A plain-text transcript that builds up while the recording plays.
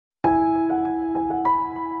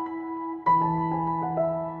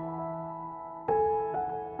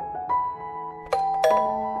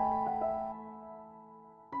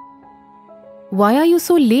Why are you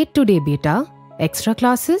so late today, beta? Extra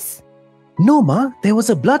classes? No, Ma, there was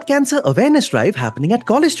a blood cancer awareness drive happening at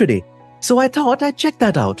college today, so I thought I'd check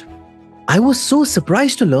that out. I was so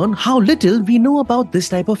surprised to learn how little we know about this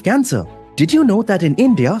type of cancer. Did you know that in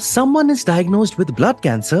India, someone is diagnosed with blood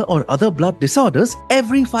cancer or other blood disorders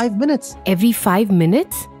every 5 minutes? Every 5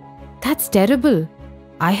 minutes? That's terrible.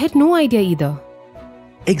 I had no idea either.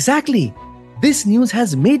 Exactly. This news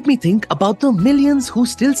has made me think about the millions who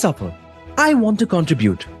still suffer. I want to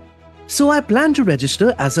contribute. So I plan to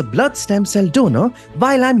register as a blood stem cell donor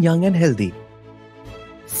while I'm young and healthy.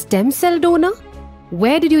 Stem cell donor?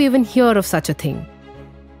 Where did you even hear of such a thing?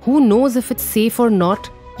 Who knows if it's safe or not?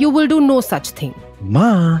 You will do no such thing.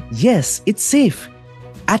 Ma, yes, it's safe.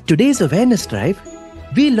 At today's awareness drive,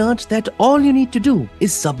 we learned that all you need to do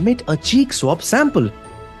is submit a cheek swab sample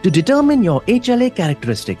to determine your HLA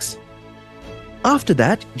characteristics. After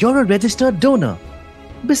that, you're a registered donor.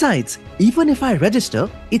 Besides, even if I register,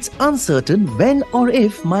 it's uncertain when or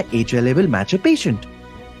if my HLA will match a patient.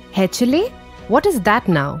 HLA? What is that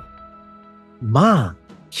now? Ma,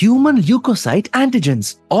 human leukocyte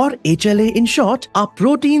antigens, or HLA in short, are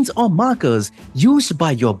proteins or markers used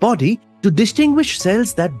by your body to distinguish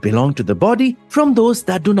cells that belong to the body from those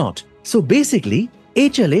that do not. So basically,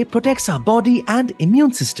 HLA protects our body and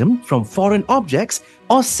immune system from foreign objects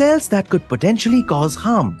or cells that could potentially cause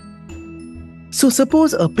harm. So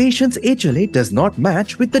suppose a patient's HLA does not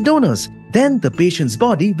match with the donor's, then the patient's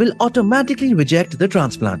body will automatically reject the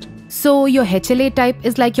transplant. So your HLA type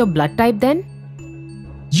is like your blood type then?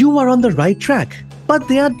 You are on the right track, but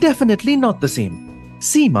they are definitely not the same.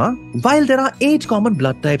 See, Ma, while there are 8 common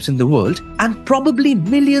blood types in the world and probably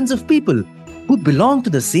millions of people who belong to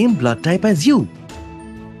the same blood type as you,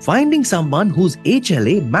 finding someone whose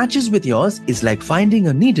HLA matches with yours is like finding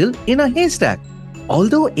a needle in a haystack.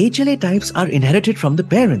 Although HLA types are inherited from the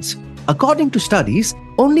parents, according to studies,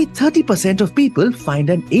 only 30% of people find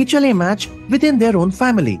an HLA match within their own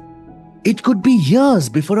family. It could be years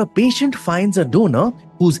before a patient finds a donor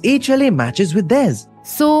whose HLA matches with theirs.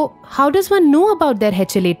 So, how does one know about their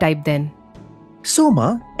HLA type then? So,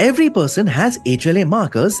 Ma, every person has HLA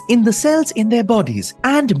markers in the cells in their bodies,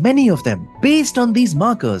 and many of them. Based on these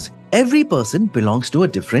markers, every person belongs to a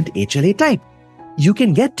different HLA type. You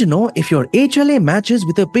can get to know if your HLA matches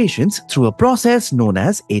with a patient's through a process known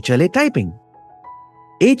as HLA typing.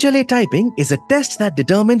 HLA typing is a test that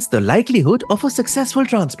determines the likelihood of a successful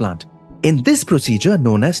transplant. In this procedure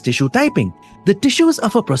known as tissue typing, the tissues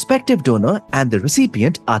of a prospective donor and the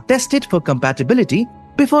recipient are tested for compatibility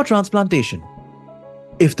before transplantation.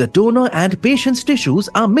 If the donor and patient's tissues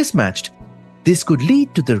are mismatched, this could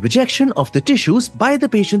lead to the rejection of the tissues by the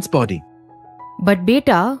patient's body. But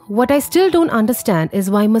beta, what I still don't understand is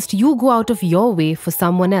why must you go out of your way for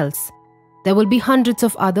someone else? There will be hundreds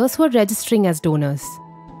of others who are registering as donors.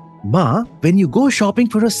 Ma, when you go shopping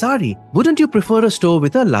for a sari, wouldn't you prefer a store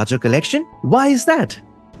with a larger collection? Why is that?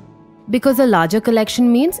 Because a larger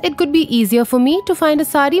collection means it could be easier for me to find a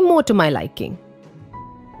sari more to my liking.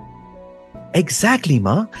 Exactly,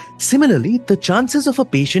 Ma. Similarly, the chances of a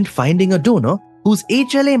patient finding a donor whose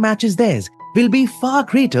HLA matches theirs will be far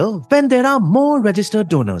greater when there are more registered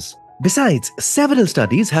donors. Besides, several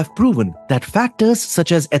studies have proven that factors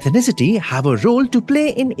such as ethnicity have a role to play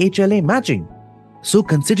in HLA matching. So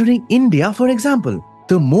considering India, for example,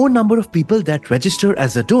 the more number of people that register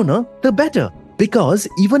as a donor, the better. Because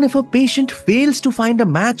even if a patient fails to find a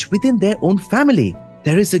match within their own family,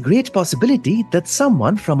 there is a great possibility that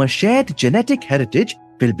someone from a shared genetic heritage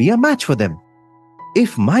will be a match for them.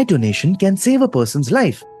 If my donation can save a person's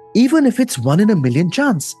life, even if it's 1 in a million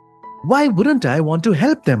chance, why wouldn't I want to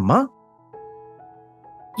help them, Ma?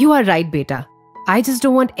 You are right, beta. I just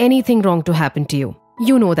don't want anything wrong to happen to you.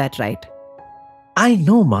 You know that, right? I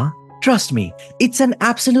know, Ma. Trust me, it's an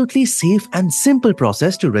absolutely safe and simple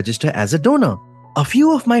process to register as a donor. A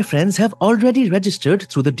few of my friends have already registered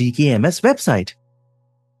through the DKMS website.